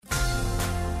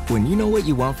When you know what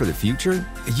you want for the future,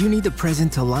 you need the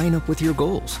present to line up with your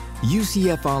goals.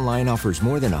 UCF Online offers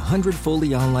more than 100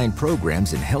 fully online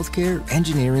programs in healthcare,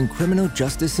 engineering, criminal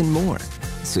justice, and more,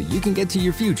 so you can get to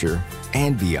your future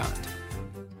and beyond.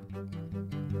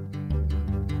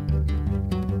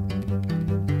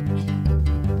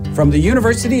 From the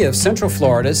University of Central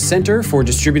Florida's Center for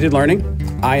Distributed Learning,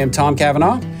 I am Tom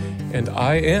Cavanaugh. And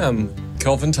I am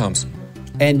Kelvin Thompson.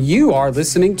 And you are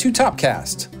listening to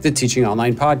Topcast, the teaching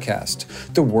online podcast,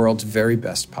 the world's very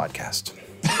best podcast.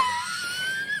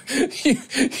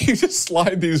 you just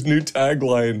slide these new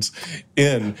taglines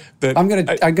in. That I'm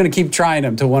gonna keep trying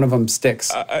them till one of them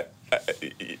sticks.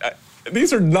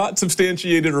 These are not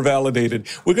substantiated or validated.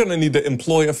 We're going to need to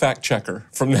employ a fact checker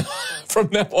from now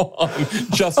on,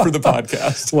 just for the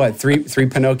podcast. What, three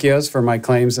Pinocchios for my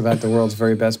claims about the world's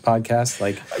very best podcast?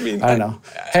 I don't know.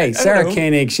 Hey, Sarah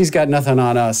Koenig, she's got nothing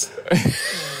on us.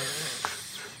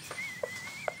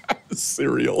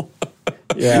 Serial.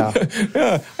 Yeah.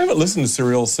 Yeah. I haven't listened to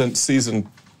Serial since season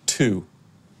 2.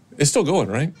 It's still going,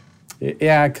 right?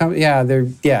 Yeah,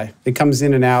 it comes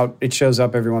in and out. It shows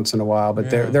up every once in a while,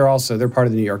 but they're part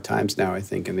of the New York Times now, I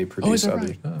think, and they produce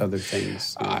other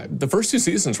things. The first 2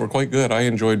 seasons were quite good. I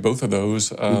enjoyed both of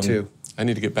those. Me too. I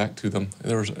need to get back to them.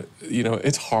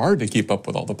 It's hard to keep up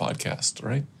with all the podcasts,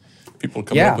 right? People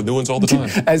come up with new ones all the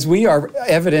time. As we are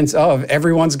evidence of,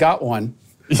 everyone's got one.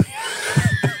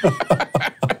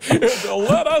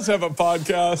 Let us have a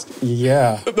podcast.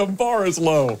 Yeah. The bar is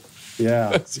low. Yeah,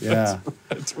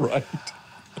 that's right.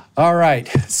 All right.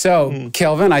 So,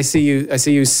 Kelvin, I see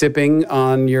you sipping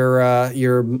on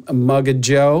your mug of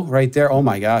Joe right there. Oh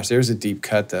my gosh, there's a deep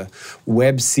cut. The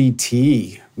Web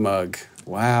CT mug.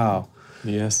 Wow.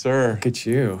 Yes, sir. Look at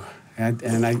you. And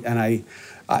I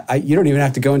you don't even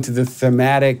have to go into the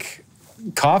thematic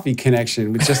coffee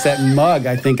connection with just that mug.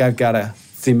 I think I've got a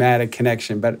thematic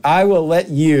connection, but I will let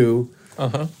you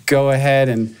go ahead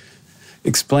and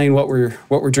explain what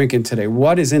we're drinking today.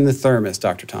 What is in the thermos,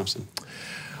 Dr. Thompson?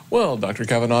 Well, Dr.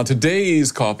 Cavanaugh,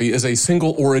 today's coffee is a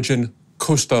single origin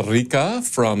Costa Rica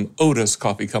from Otis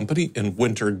Coffee Company in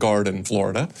Winter Garden,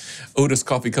 Florida. Otis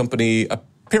Coffee Company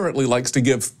apparently likes to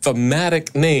give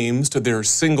thematic names to their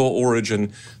single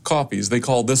origin coffees. They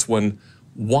call this one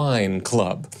Wine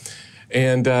Club.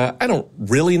 And I don't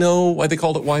really know why they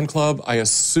called it Wine Club. I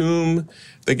assume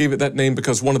they gave it that name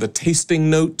because one of the tasting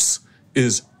notes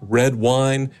is red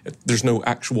wine. There's no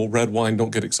actual red wine,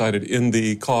 don't get excited, in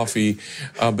the coffee,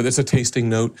 but it's a tasting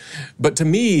note. But to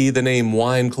me, the name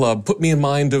Wine Club put me in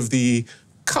mind of the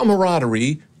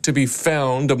camaraderie to be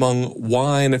found among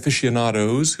wine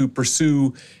aficionados who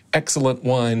pursue excellent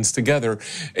wines together.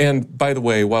 And by the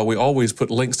way, while we always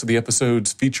put links to the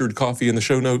episode's featured coffee in the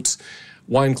show notes,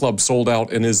 Wine Club sold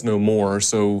out and is no more,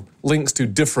 so links to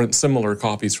different similar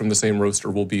coffees from the same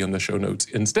roaster will be in the show notes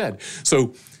instead.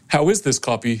 So how is this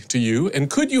coffee to you, and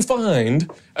could you find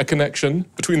a connection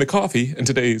between the coffee and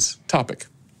today's topic?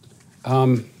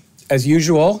 As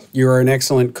usual, you're an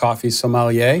excellent coffee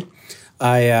sommelier.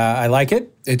 I like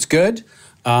it. It's good.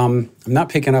 I'm not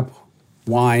picking up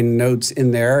wine notes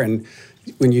in there, and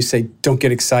when you say don't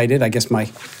get excited, I guess my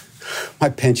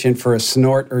penchant for a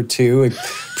snort or two, it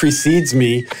precedes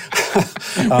me.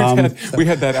 We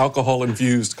had that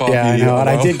alcohol-infused coffee. Yeah, I know, and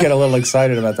I did get a little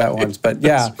excited about that once. But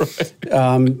yeah,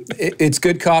 right. It's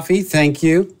good coffee. Thank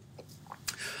you.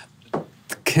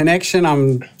 Connection,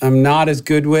 I'm not as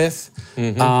good with.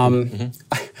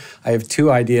 I have 2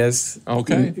 ideas.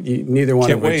 Okay. Neither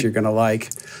one of which you're going to like.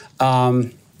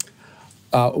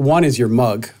 One is your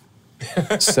mug.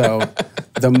 So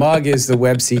the mug is the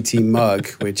Web CT mug,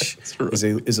 which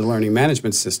is a learning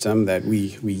management system that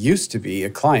we used to be a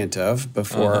client of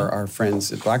before our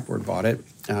friends at Blackboard bought it,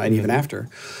 and even after.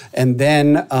 And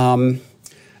then the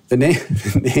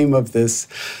name of this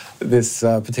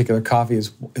particular coffee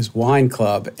is Wine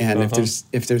Club. And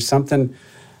if there's something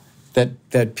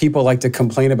that people like to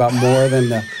complain about more than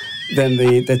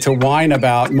to whine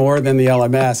about more than the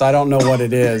LMS, I don't know what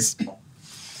it is.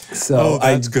 So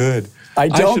that's good. I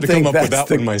should have come up with that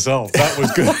one myself. That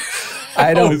was good.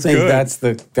 I don't think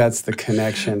that's the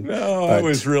connection. No, I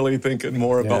was really thinking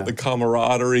more about the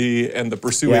camaraderie and the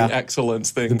pursuing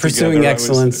excellence thing. The pursuing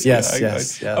excellence,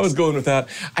 yes. I was going with that.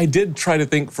 I did try to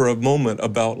think for a moment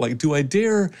about, do I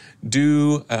dare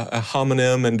do a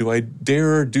homonym, and do I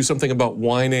dare do something about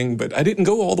whining? But I didn't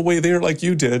go all the way there like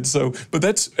you did. But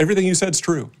that's everything you said's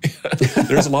true.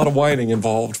 There's a lot of whining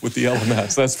involved with the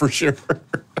LMS, that's for sure.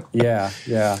 Yeah.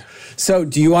 So,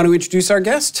 do you want to introduce our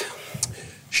guest?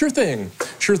 Sure thing.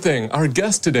 Sure thing. Our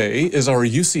guest today is our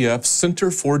UCF Center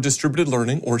for Distributed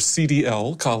Learning, or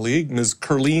CDL, colleague, Ms.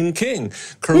 Kerline King.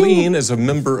 Kerline is a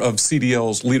member of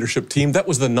CDL's leadership team. That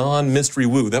was the non-mystery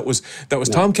woo. That was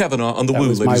Tom Cavanaugh on the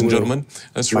woo, ladies and gentlemen.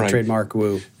 That's my right. trademark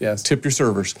woo, yes. Tip your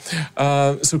servers.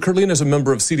 So Kerline is a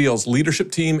member of CDL's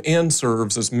leadership team and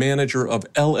serves as manager of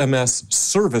LMS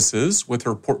services, with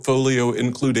her portfolio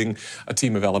including a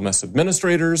team of LMS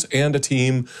administrators and a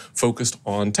team focused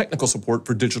on technical support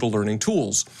for digital learning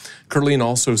tools. Kerline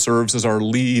also serves as our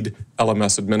lead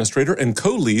LMS administrator and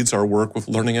co-leads our work with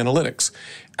learning analytics.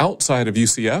 Outside of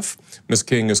UCF, Ms.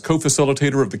 King is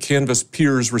co-facilitator of the Canvas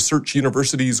Peers Research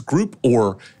Universities Group,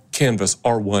 or Canvas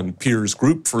R1 Peers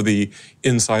Group for the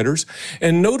insiders.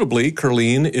 And notably,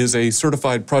 Kerline is a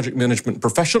certified project management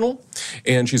professional,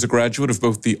 and she's a graduate of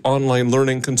both the Online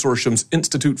Learning Consortium's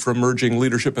Institute for Emerging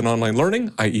Leadership in Online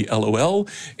Learning, i.e. LOL,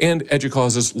 and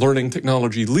EDUCAUSE's Learning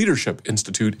Technology Leadership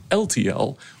Institute,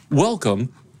 LTL.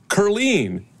 Welcome,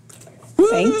 Kerline.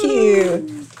 Thank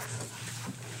you.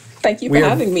 Thank you for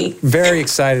having me. Very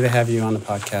excited to have you on the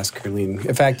podcast, Kerline.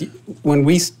 In fact, when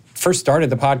we first started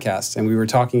the podcast and we were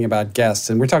talking about guests,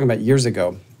 and we're talking about years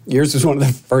ago, yours was one of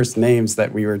the first names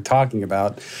that we were talking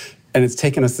about, and it's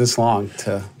taken us this long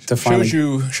to finally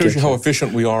shows you how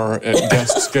efficient we are at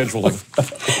guest scheduling.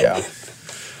 Yeah.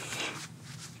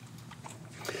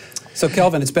 So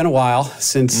Kelvin, it's been a while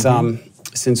since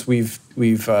we've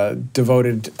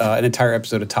devoted an entire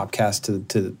episode of Topcast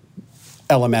to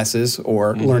LMSs,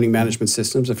 or learning management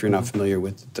systems, if you're not familiar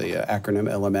with the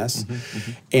acronym LMS.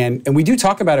 And we do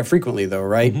talk about it frequently, though,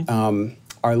 right?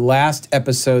 Our last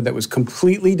episode that was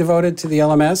completely devoted to the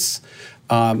LMS,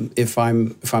 if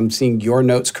I'm seeing your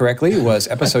notes correctly, was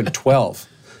episode 12,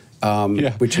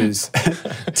 which is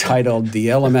titled "The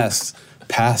LMS."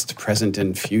 Past, present,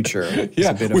 and future.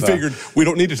 Yeah, we figured we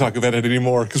don't need to talk about it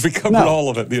anymore because we covered all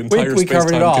of it, the entire we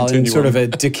covered it all continuum. In sort of a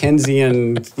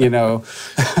Dickensian,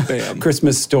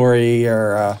 Christmas story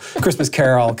or Christmas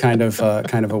Carol kind of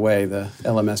a way, the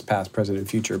LMS past, present, and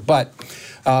future. But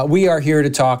we are here to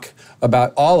talk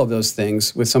about all of those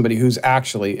things with somebody who's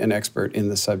actually an expert in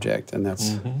the subject, and that's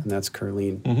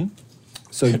Kerline.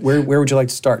 So where would you like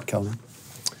to start, Kelvin?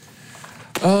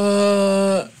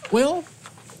 Well,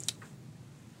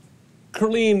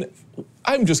 Kerline,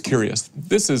 I'm just curious.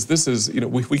 This is,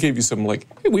 we gave you some hey,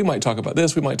 we might talk about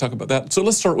this, we might talk about that. So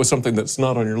let's start with something that's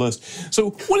not on your list.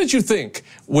 So what did you think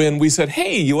when we said,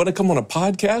 hey, you want to come on a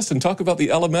podcast and talk about the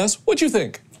LMS? What'd you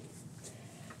think?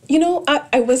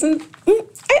 I wasn't,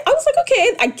 I was like,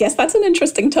 okay, I guess that's an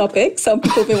interesting topic. Some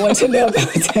people may want to know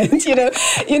about it.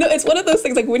 It's one of those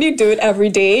things, like when you do it every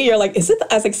day, you're like, is it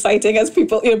as exciting as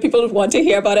people would want to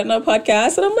hear about it on a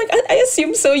podcast? And I'm like, I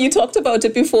assume so. You talked about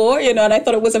it before, and I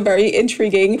thought it was a very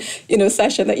intriguing,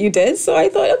 session that you did. So I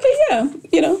thought, okay,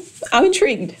 yeah, I'm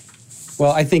intrigued.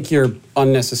 Well, I think you're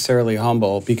unnecessarily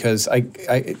humble because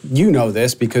you know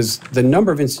this, because the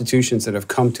number of institutions that have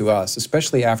come to us,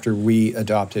 especially after we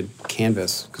adopted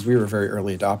Canvas, because we were a very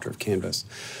early adopter of Canvas,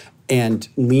 and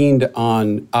leaned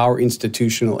on our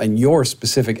institutional and your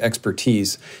specific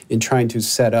expertise in trying to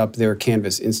set up their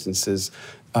Canvas instances,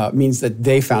 means that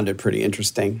they found it pretty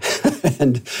interesting.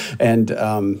 I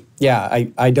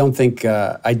don't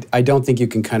think you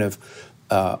can kind of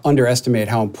underestimate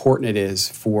how important it is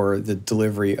for the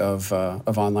delivery of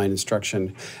online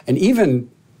instruction, and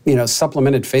even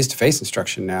supplemented face-to-face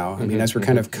instruction now. I mean, as we're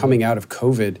kind of coming out of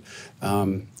COVID,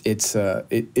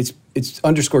 it's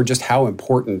underscored just how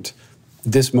important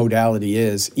this modality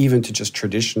is, even to just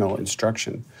traditional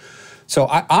instruction. So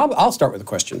I'll start with a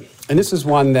question, and this is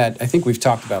one that I think we've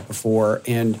talked about before,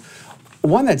 and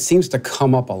one that seems to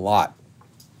come up a lot,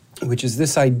 which is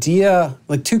this idea,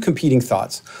 like two competing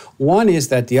thoughts. One is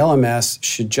that the LMS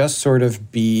should just sort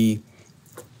of be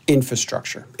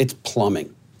infrastructure. It's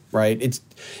plumbing, right?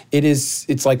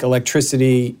 It's like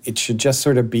electricity. It should just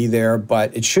sort of be there,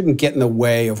 but it shouldn't get in the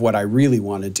way of what I really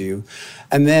want to do.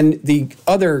 And then the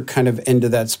other kind of end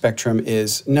of that spectrum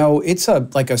is, no, it's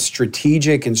like a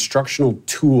strategic instructional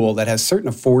tool that has certain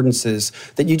affordances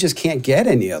that you just can't get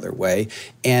any other way.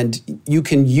 And you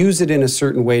can use it in a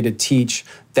certain way to teach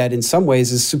that in some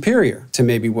ways is superior to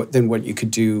maybe than what you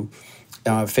could do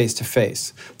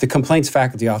face-to-face. The complaints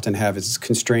faculty often have is it's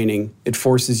constraining. It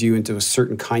forces you into a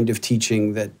certain kind of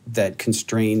teaching that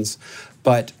constrains.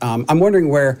 But I'm wondering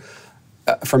where,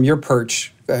 from your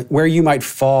perch, where you might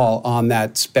fall on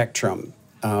that spectrum,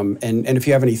 and if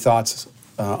you have any thoughts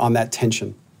on that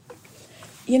tension.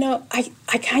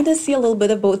 I kind of see a little bit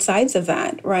of both sides of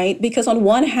that, right? Because on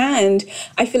one hand,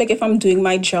 I feel like if I'm doing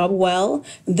my job well,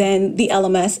 then the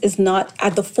LMS is not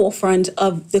at the forefront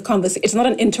of the conversation. It's not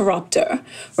an interrupter,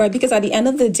 right? Because at the end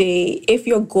of the day, if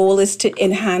your goal is to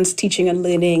enhance teaching and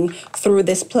learning through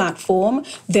this platform,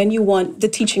 then you want the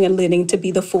teaching and learning to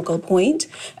be the focal point.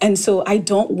 And so I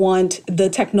don't want the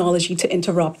technology to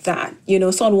interrupt that,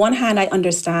 So on one hand, I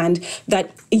understand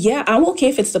that, yeah, I'm okay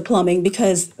if it's the plumbing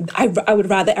because I would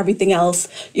rather everything else,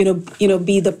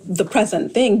 be the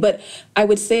present thing. But I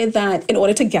would say that in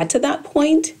order to get to that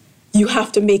point, you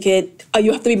have to make it,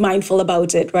 you have to be mindful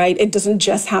about it, right? It doesn't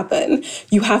just happen.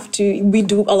 We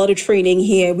do a lot of training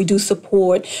here. We do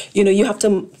support. You have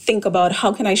to think about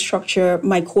how can I structure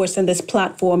my course in this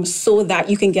platform so that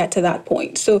you can get to that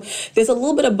point. So there's a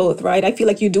little bit of both, right? I feel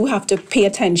like you do have to pay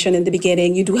attention in the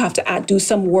beginning. You do have to do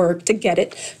some work to get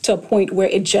it to a point where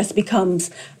it just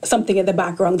becomes something in the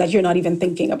background that you're not even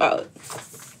thinking about.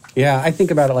 Yeah, I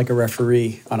think about it like a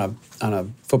referee on a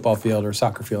football field or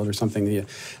soccer field or something.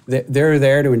 They're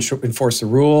there to enforce the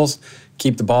rules,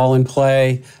 keep the ball in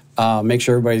play, make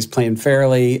sure everybody's playing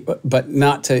fairly, but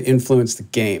not to influence the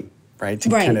game, right? To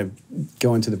kind of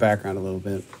go into the background a little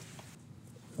bit.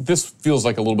 This feels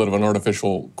like a little bit of an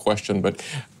artificial question, but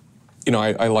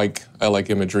I like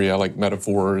imagery. I like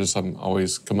metaphors. I'm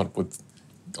always coming up with,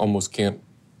 almost can't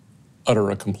utter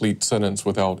a complete sentence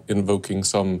without invoking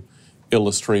some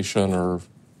illustration or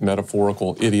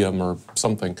metaphorical idiom or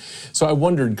something. So I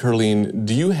wondered, Kerline,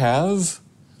 do you have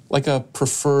like a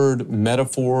preferred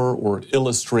metaphor or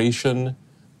illustration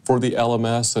for the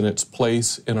LMS and its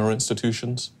place in our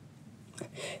institutions?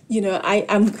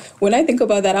 I'm when I think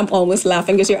about that, I'm almost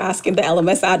laughing because you're asking the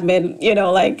LMS admin,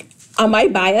 am I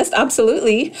biased?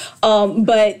 Absolutely.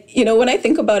 But, when I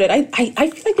think about it, I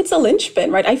feel like it's a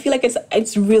linchpin, right? I feel like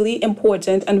it's really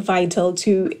important and vital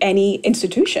to any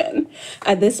institution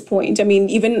at this point. I mean,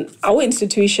 even our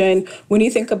institution, when you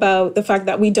think about the fact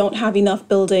that we don't have enough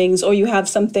buildings, or you have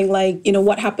something like,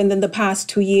 what happened in the past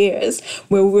 2 years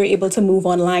where we were able to move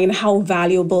online, how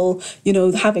valuable,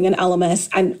 having an LMS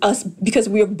and us, because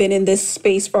we've been in this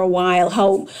space for a while,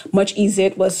 how much easier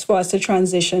it was for us to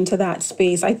transition to that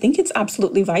space. I think it's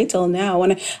absolutely vital now.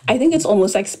 And I think it's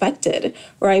almost expected,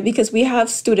 right? Because we have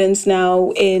students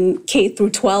now in K through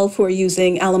 12 who are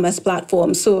using LMS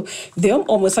platforms. So they're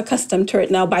almost accustomed to it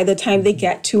now by the time they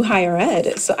get to higher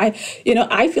ed. So I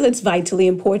feel it's vitally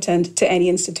important to any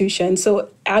institution. So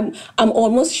I'm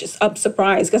almost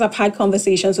surprised because I've had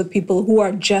conversations with people who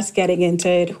are just getting into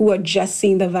it, who are just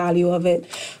seeing the value of it.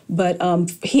 But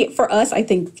for us, I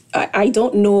think, I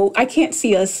don't know, I can't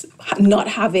see us not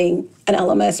having an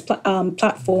LMS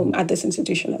platform at this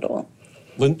institution at all.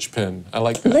 Linchpin, I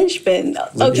like that. Linchpin,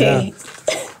 okay.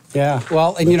 Yeah.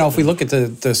 Well, and if we look at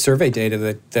the survey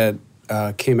data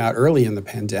that came out early in the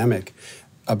pandemic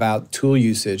about tool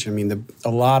usage, I mean,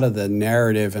 a lot of the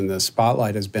narrative and the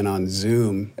spotlight has been on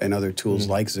Zoom and other tools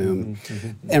like Zoom,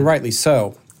 and rightly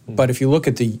so. But if you look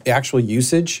at the actual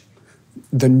usage,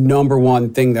 the number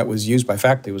one thing that was used by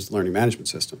faculty was the learning management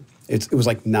system. It was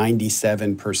like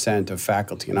 97% of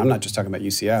faculty, and I'm not just talking about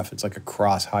UCF, it's like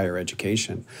across higher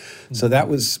education. So that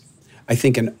was, I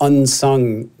think, an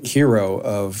unsung hero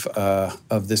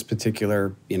of this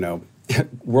particular,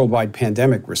 worldwide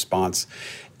pandemic response.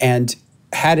 And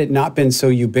had it not been so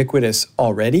ubiquitous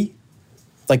already,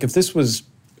 like if this was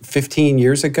 15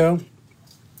 years ago,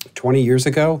 20 years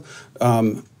ago,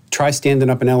 try standing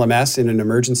up an LMS in an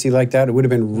emergency like that, it would have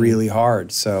been really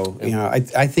hard. So, I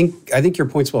think your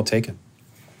point's well taken.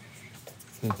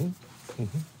 Well,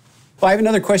 I have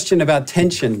another question about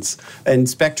tensions and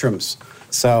spectrums.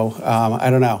 So, I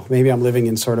don't know, maybe I'm living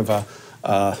in sort of a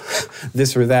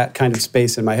this or that kind of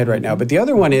space in my head right now. But the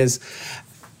other one is,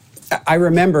 I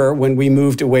remember when we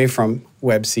moved away from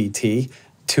WebCT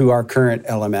to our current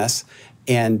LMS,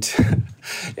 and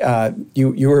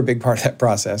you were a big part of that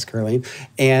process, Kerline.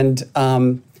 And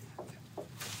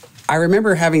I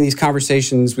remember having these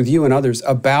conversations with you and others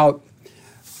about,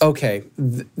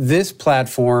 this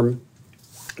platform,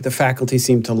 the faculty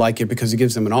seem to like it because it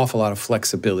gives them an awful lot of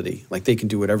flexibility. Like they can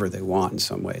do whatever they want in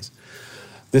some ways.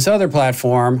 This other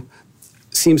platform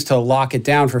seems to lock it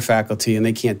down for faculty and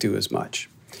they can't do as much.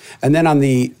 And then on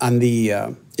the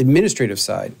administrative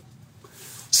side,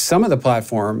 some of the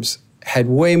platforms had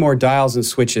way more dials and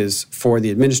switches for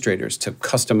the administrators to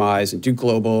customize and do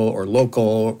global or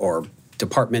local or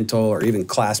departmental or even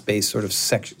class-based sort of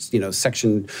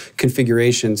section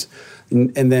configurations.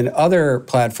 And then other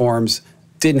platforms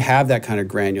didn't have that kind of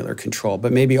granular control,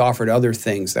 but maybe offered other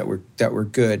things that were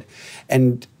good.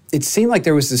 And it seemed like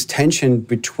there was this tension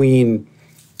between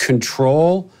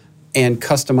control and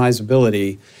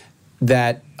customizability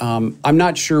that I'm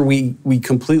not sure we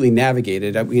completely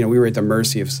navigated. We were at the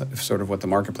mercy of sort of what the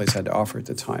marketplace had to offer at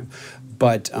the time.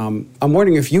 But I'm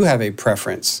wondering if you have a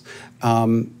preference,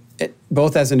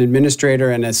 both as an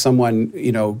administrator and as someone,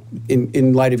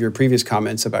 in light of your previous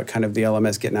comments about kind of the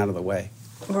LMS getting out of the way.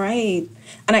 Right.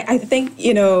 And I think,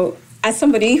 as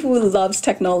somebody who loves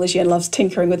technology and loves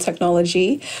tinkering with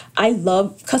technology, I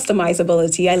love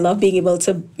customizability. I love being able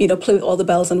to, play with all the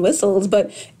bells and whistles.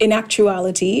 But in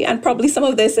actuality, and probably some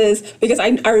of this is because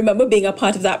I remember being a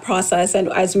part of that process, and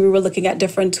as we were looking at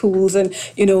different tools and,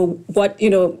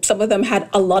 some of them had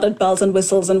a lot of bells and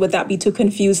whistles, and would that be too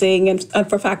confusing and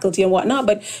for faculty and whatnot?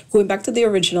 But going back to the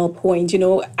original point,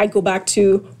 I go back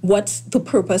to what's the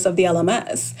purpose of the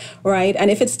LMS, right? And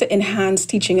if it's to enhance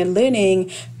teaching and learning,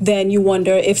 then you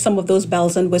wonder if some of those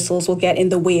bells and whistles will get in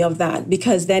the way of that,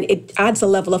 because then it adds a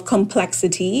level of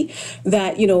complexity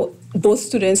that, both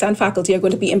students and faculty are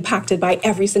going to be impacted by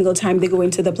every single time they go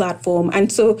into the platform.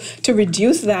 And so to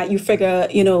reduce that, you figure,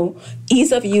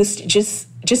 ease of use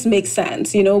just makes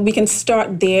sense. We can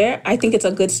start there. I think it's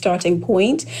a good starting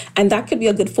point, and that could be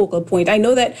a good focal point. I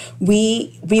know that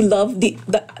we love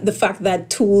the fact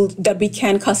that we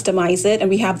can customize it, and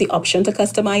we have the option to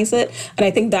customize it. And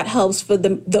I think that helps for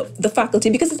the faculty,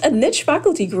 because it's a niche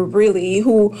faculty group really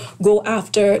who go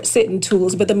after certain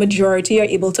tools, but the majority are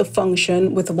able to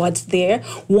function with what's there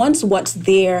once what's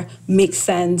there makes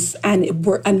sense and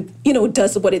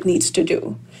does what it needs to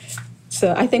do.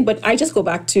 So I think, but I just go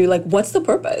back to what's the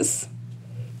purpose?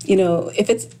 If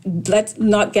it's let's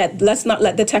not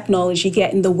let the technology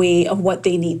get in the way of what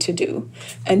they need to do.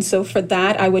 And so for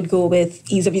that, I would go with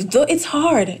ease of use. Though it's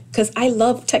hard because I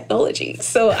love technology,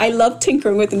 so I love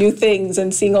tinkering with new things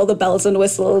and seeing all the bells and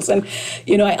whistles. And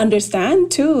I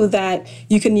understand too that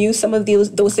you can use some of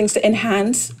those things to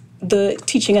enhance the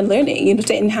teaching and learning,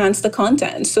 to enhance the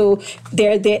content. So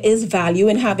there is value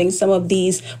in having some of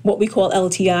these, what we call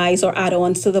LTIs or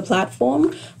add-ons to the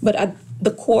platform. But at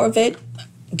the core of it,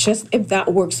 just if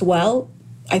that works well,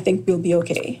 I think we'll be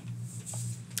okay.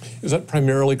 Is that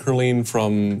primarily, Kerline,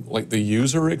 from the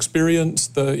user experience,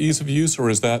 the ease of use,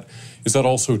 or is that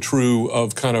also true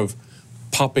of kind of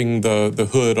popping the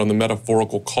hood on the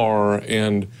metaphorical car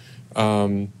and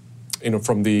from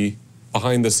the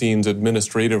behind-the-scenes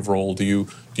administrative role? Do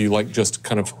you like just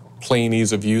kind of plain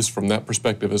ease of use from that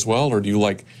perspective as well, or do you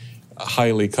like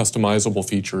highly customizable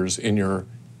features in your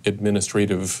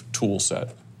administrative tool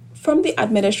set? From the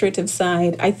administrative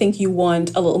side, I think you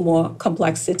want a little more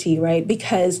complexity, right?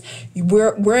 Because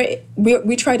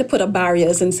we try to put up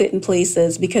barriers in certain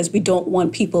places because we don't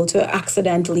want people to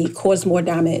accidentally cause more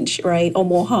damage, right, or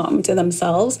more harm to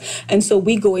themselves. And so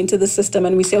we go into the system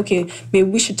and we say, okay, maybe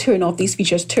we should turn off these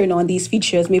features, turn on these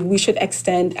features. Maybe we should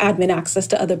extend admin access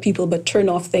to other people, but turn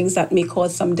off things that may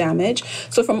cause some damage.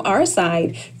 So from our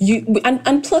side,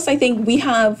 and plus, I think we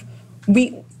have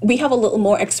a little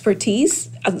more expertise,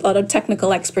 a lot of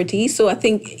technical expertise. So I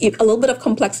think a little bit of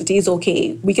complexity is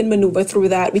okay. We can maneuver through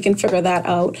that. We can figure that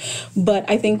out. But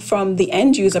I think from the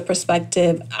end user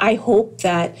perspective, I hope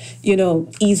that,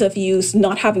 ease of use,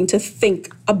 not having to think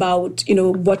about,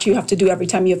 what you have to do every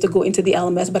time you have to go into the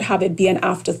LMS, but have it be an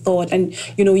afterthought. And,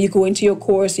 you go into your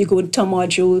course, you go to a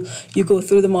module, you go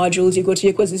through the modules, you go to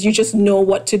your quizzes, you just know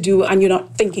what to do and you're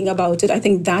not thinking about it. I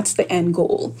think that's the end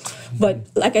goal. But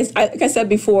like I said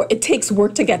before, it takes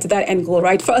work to get to that end goal,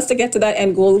 right? For us to get to that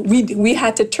end goal, we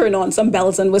had to turn on some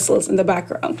bells and whistles in the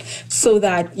background so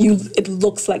that it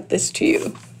looks like this to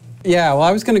you. Yeah, well,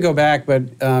 I was going to go back, but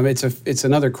it's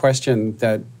another question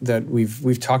that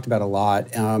we've talked about a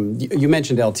lot. You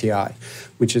mentioned LTI,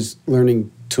 which is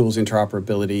Learning Tools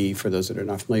Interoperability. For those that are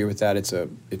not familiar with that, it's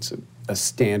a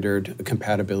standard, a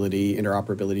compatibility,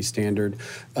 interoperability standard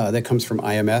that comes from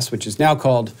IMS, which is now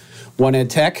called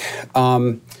OneEdTech.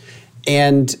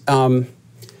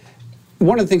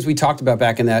 One of the things we talked about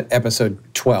back in that episode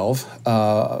 12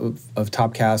 of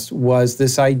Topcast was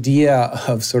this idea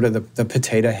of sort of the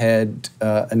potato head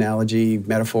analogy,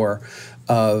 metaphor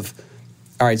of,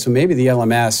 all right, so maybe the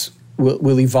LMS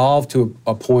will evolve to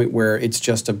a point where it's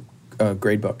just a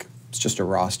gradebook, it's just a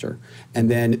roster. And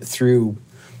then through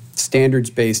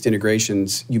standards-based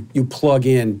integrations, you plug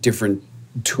in different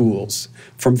tools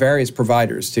from various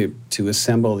providers to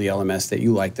assemble the LMS that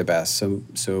you like the best.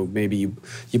 So maybe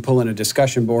you pull in a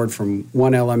discussion board from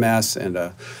one LMS and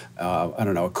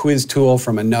a quiz tool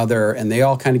from another, and they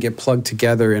all kind of get plugged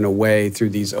together in a way through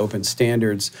these open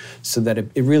standards so that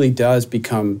it really does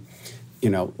become,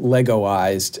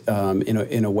 Legoized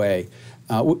in a way.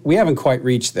 We haven't quite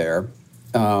reached there.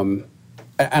 And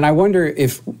I wonder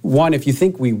if you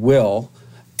think we will,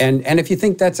 and if you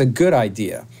think that's a good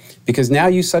idea. because now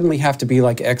you suddenly have to be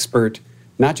like expert,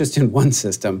 not just in one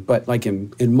system, but like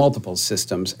in multiple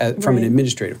systems from an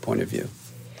administrative point of view.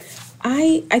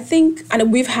 I think,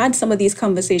 and we've had some of these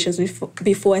conversations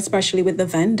before, especially with the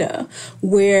vendor,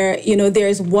 where,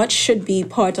 there's what should be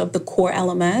part of the core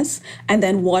LMS, and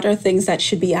then what are things that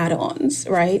should be add-ons,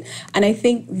 right? And I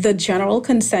think the general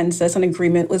consensus and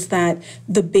agreement was that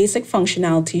the basic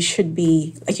functionality should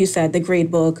be, like you said, the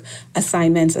gradebook,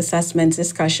 assignments, assessments,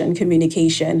 discussion,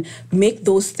 communication, make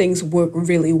those things work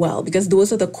really well, because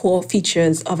those are the core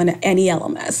features of any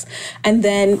LMS. And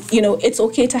then, it's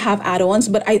okay to have add-ons,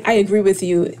 but I agree with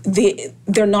you.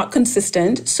 They're not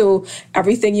consistent. So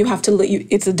everything you have to,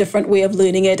 it's a different way of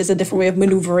learning it. It's a different way of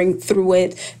maneuvering through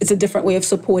it. It's a different way of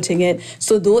supporting it.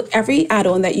 So every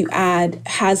add-on that you add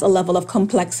has a level of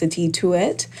complexity to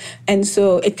it. And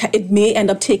so it may end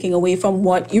up taking away from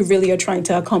what you really are trying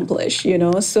to accomplish,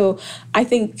 So I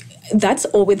think that's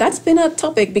been a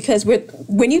topic, because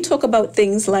when you talk about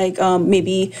things like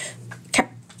maybe,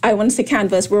 I want to say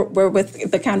Canvas, we're with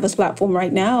the Canvas platform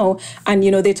right now, and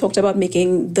they talked about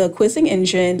making the quizzing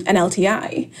engine an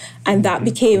LTI, and that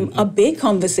became a big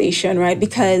conversation, right?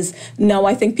 Because now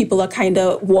I think people are kind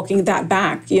of walking that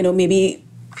back, maybe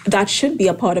that should be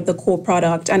a part of the core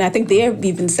product. And I think they have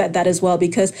even said that as well,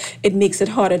 because it makes it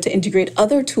harder to integrate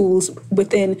other tools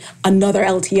within another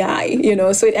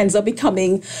LTI, so it ends up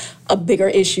becoming a bigger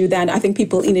issue than I think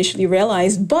people initially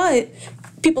realized. But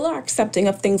people are accepting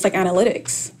of things like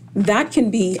analytics. That can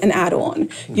be an add-on.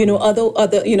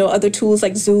 Other tools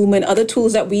like Zoom and other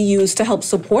tools that we use to help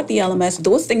support the LMS,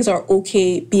 those things are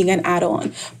okay being an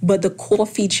add-on. But the core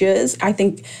features, I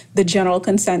think the general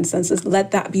consensus is let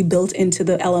that be built into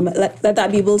the LMS, let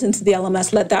that be built into the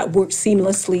LMS, let that work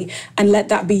seamlessly, and let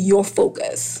that be your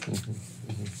focus. Mm-hmm.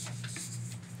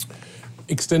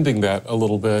 Extending that a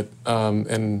little bit,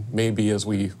 and maybe as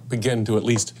we begin to at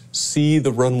least see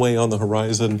the runway on the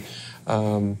horizon,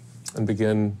 and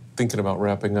begin thinking about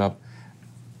wrapping up,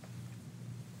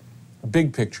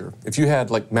 big picture, if you had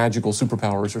like magical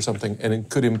superpowers or something and it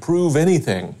could improve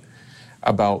anything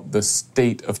about the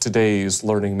state of today's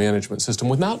learning management system,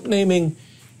 without naming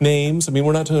names, I mean,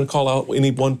 we're not going to call out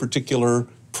any one particular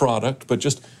product, but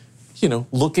just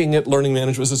looking at learning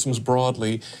management systems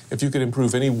broadly, if you could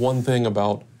improve any one thing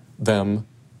about them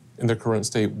in their current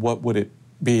state, what would it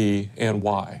be and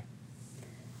why?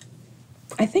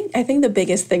 I think the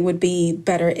biggest thing would be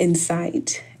better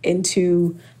insight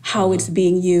into how it's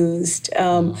being used.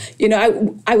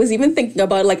 I was even thinking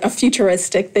about like a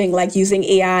futuristic thing, like using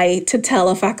AI to tell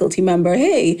a faculty member,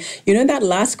 hey, that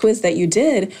last quiz that you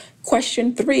did,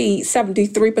 question 3,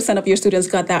 73% of your students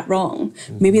got that wrong.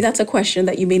 Mm-hmm. Maybe that's a question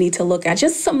that you may need to look at.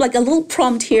 Just some like a little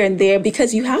prompt here and there,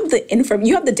 because you have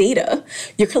you have the data.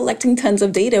 You're collecting tons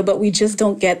of data, but we just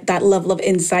don't get that level of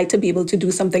insight to be able to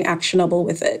do something actionable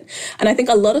with it. And I think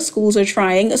a lot of schools are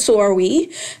trying, so are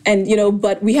we. And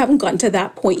but we haven't gotten to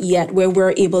that point yet where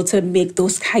we're able to make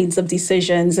those kinds of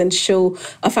decisions and show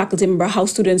a faculty member how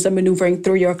students are maneuvering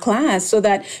through your class, so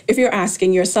that if you're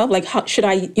asking yourself, like, how should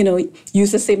I,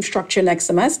 use the same structure next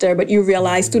semester, but you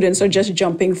realize students are just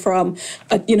jumping from,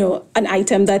 an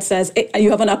item that says you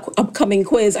have an upcoming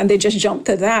quiz, and they just jump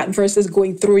to that versus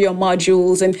going through your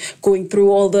modules and going through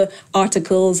all the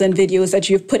articles and videos that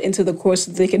you've put into the course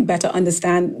so they can better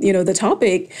understand, the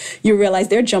topic. You realize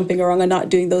they're jumping around and not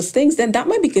doing those things. Then that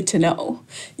might be good to know,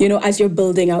 as you're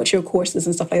building out your courses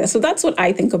and stuff like that. So that's what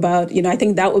I think about. I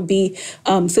think that would be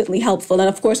certainly helpful. And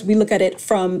of course, we look at it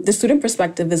from the student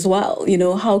perspective as well.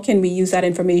 How can we use that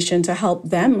information to help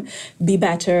them be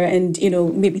better and,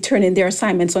 maybe turn in their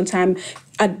assignments on time.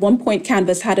 At one point,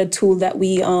 Canvas had a tool that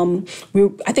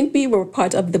I think we were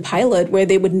part of the pilot where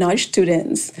they would nudge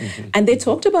students. Mm-hmm. And they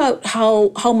talked about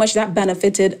how much that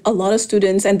benefited a lot of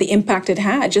students and the impact it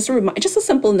had. Just a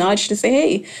simple nudge to say,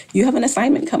 hey, you have an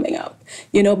assignment coming up,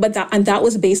 but that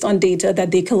was based on data that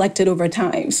they collected over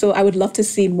time. So I would love to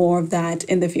see more of that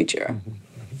in the future.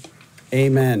 Mm-hmm.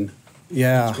 Amen.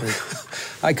 Yeah,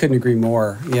 I couldn't agree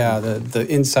more. Yeah, the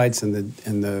insights and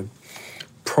the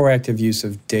proactive use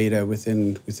of data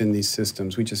within these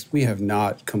systems, we have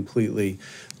not completely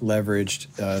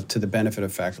leveraged to the benefit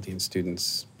of faculty and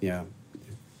students. Yeah,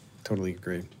 totally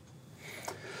agree.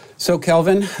 So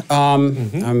Kelvin,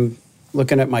 I'm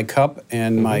looking at my cup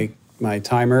and my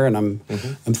timer, and I'm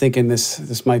thinking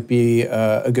this might be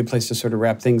a good place to sort of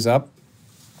wrap things up.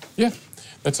 Yeah,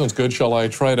 that sounds good. Shall I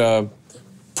try to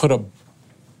put a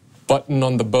button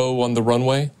on the bow on the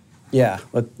runway? Yeah,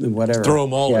 whatever. Throw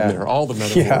them all in there, all the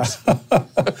metaphors. Yeah.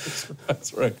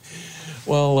 That's right.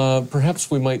 Well,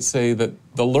 perhaps we might say that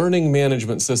the learning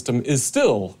management system is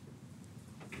still,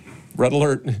 red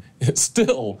alert, it's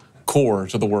still core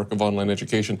to the work of online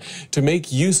education. To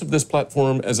make use of this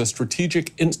platform as a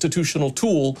strategic institutional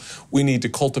tool, we need to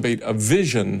cultivate a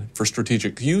vision for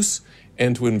strategic use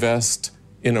and to invest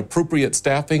in appropriate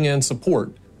staffing and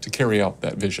support to carry out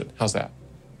that vision. How's that?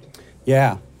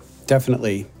 Yeah,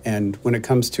 definitely. And when it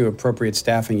comes to appropriate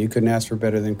staffing, you couldn't ask for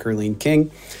better than Kerline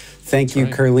King. Thank you,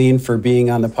 Kerline, for being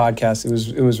on the podcast.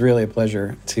 It was really a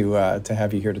pleasure to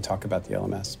have you here to talk about the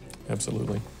LMS.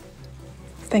 Absolutely.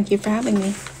 Thank you for having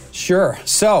me. Sure.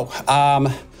 So,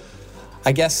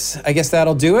 I guess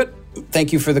that'll do it.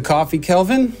 Thank you for the coffee,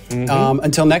 Kelvin.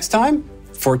 Until next time,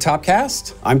 for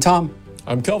Topcast, I'm Tom.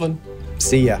 I'm Kelvin.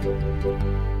 See ya.